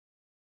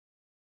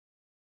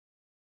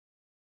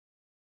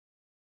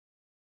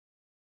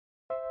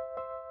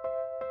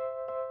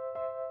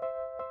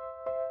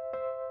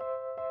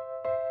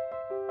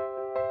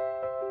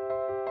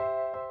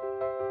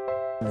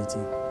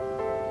community.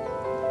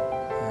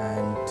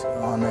 And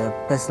on a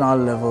personal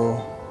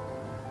level,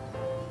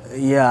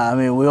 yeah, I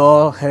mean, we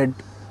all heard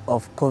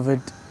of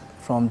COVID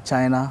from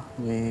China.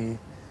 We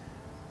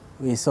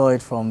saw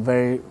it from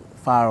very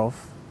far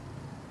off,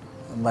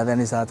 but then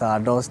it's at our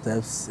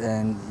doorsteps,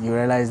 and you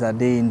realize that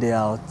day in, day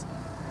out,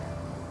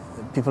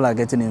 people are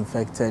getting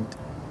infected,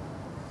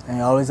 and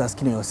you're always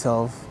asking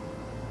yourself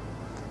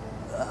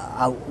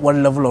what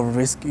level of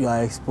risk you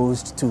are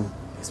exposed to,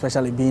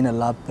 especially being a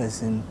lab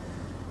person,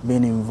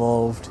 being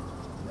involved.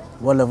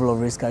 What level of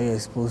risk are you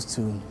exposed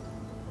to?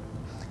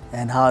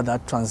 And how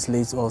that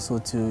translates also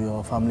to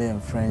your family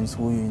and friends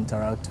who you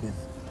interact with.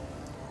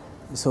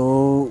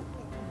 So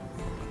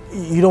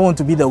you don't want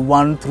to be the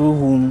one through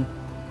whom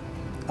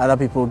other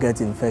people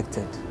get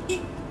infected.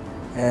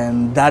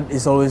 And that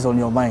is always on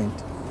your mind,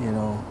 you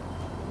know,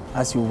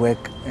 as you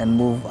work and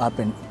move up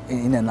and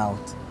in and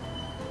out.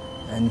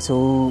 And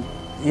so,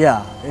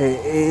 yeah,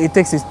 it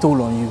takes its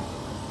toll on you.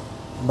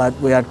 But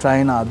we are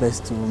trying our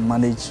best to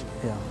manage,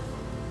 yeah.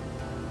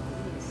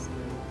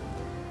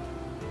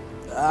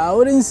 I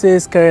wouldn't say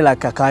scary like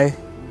Kakai,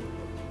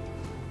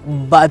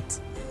 but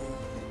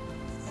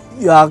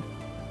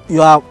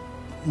you are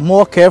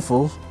more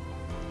careful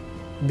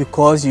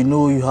because you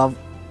know you have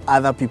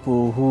other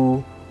people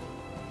who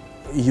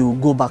you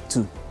go back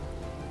to,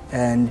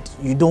 and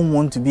you don't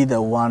want to be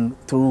the one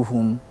through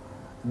whom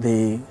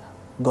they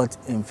got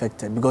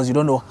infected because you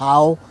don't know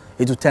how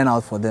it will turn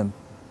out for them.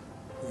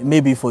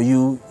 Maybe for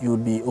you, you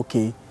would be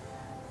okay,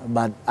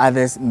 but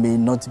others may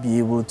not be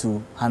able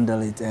to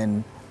handle it,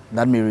 and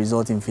that may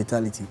result in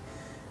fatality.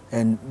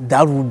 And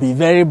that would be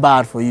very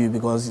bad for you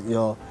because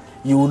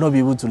you will not be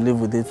able to live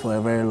with it for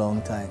a very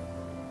long time.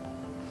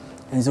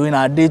 And so in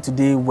our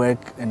day-to-day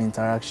work and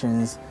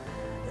interactions,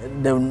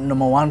 the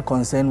number one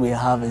concern we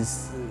have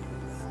is,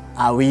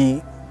 are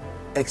we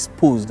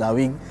exposed? Are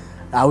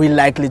we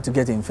likely to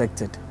get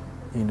infected?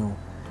 You know,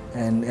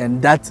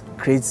 and that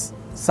creates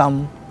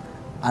some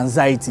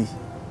anxiety.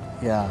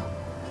 Yeah,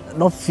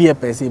 not fear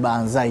per se, but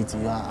anxiety.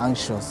 You are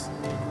anxious.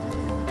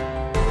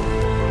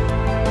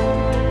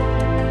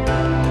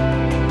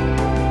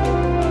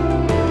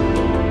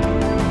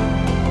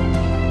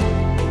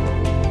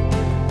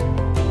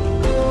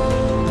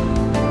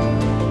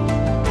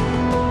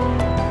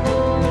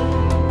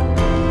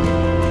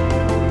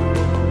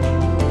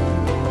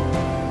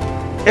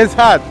 It's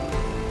hard.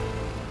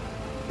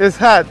 It's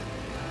hard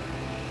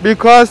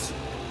because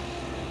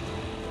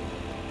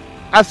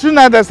as soon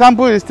as the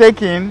sample is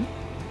taken,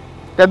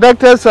 the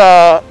doctors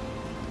are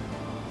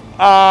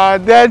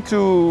there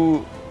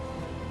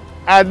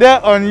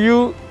on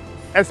you,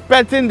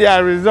 expecting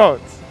their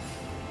results,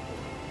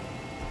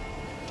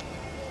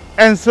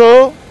 and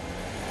so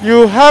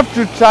you have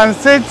to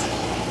transit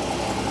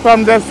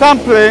from the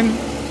sampling.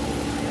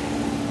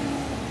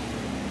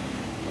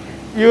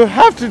 You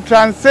have to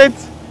transit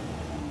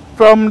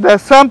from the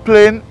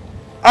sampling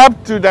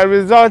up to the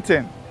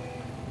resulting.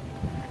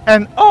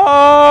 And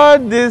all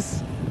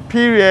this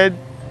period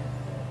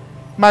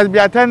must be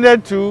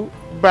attended to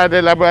by the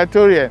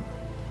laboratorian,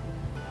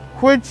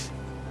 which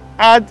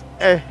adds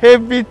a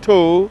heavy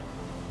toll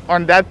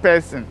on that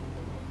person.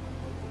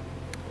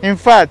 In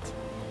fact,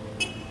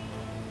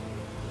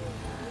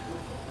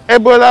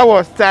 Ebola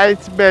was tight,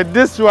 but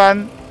this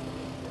one,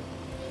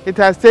 it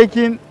has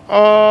taken all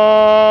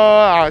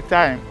our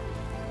time.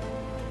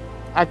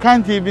 I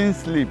can't even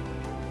sleep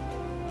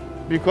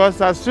because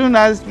as soon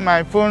as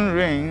my phone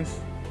rings,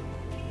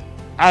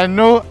 I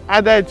know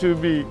either it will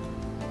be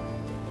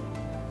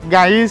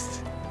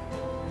Gaist,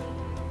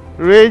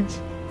 Rage,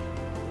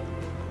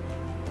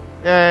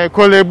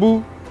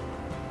 Kolebu,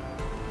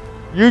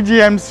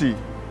 UGMC,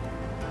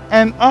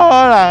 and all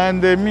are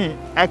under me.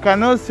 I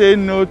cannot say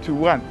no to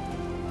one.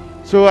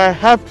 So I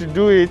have to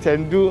do it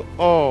and do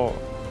all.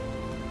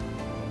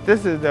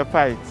 This is the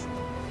fight.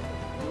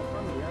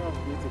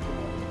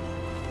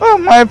 Oh,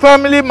 my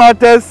family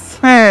matters,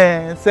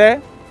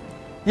 sir.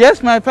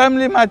 Yes, my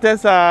family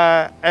matters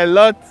a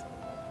lot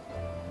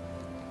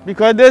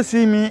because they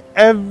see me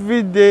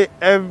every day,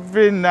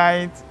 every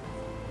night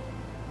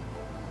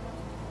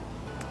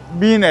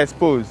being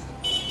exposed.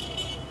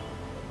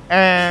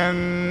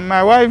 And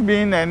my wife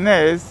being a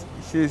nurse,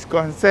 she's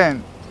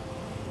concerned.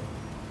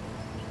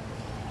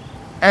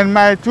 And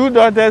my two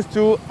daughters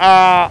too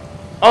are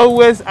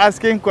always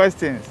asking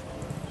questions.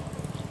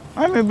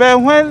 I mean, but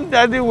when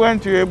Daddy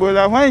went to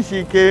Ebola, when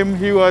she came,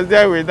 he was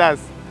there with us.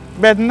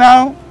 But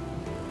now,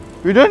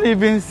 we don't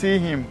even see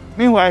him.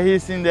 Meanwhile,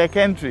 he's in the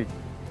country.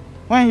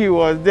 When he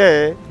was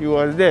there, he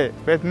was there.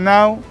 But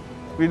now,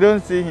 we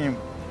don't see him.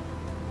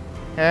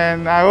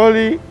 And I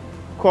only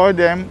call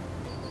them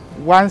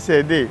once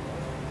a day.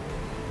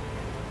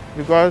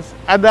 Because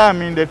either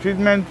I'm in the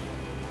treatment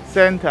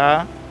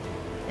center,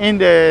 in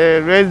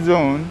the red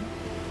zone,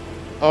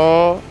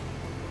 or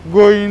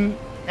going,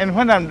 and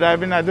when I'm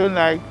driving, I don't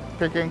like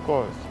taking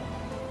calls.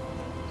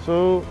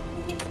 So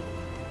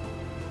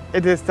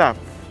it is tough,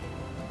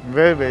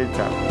 very, very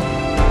tough.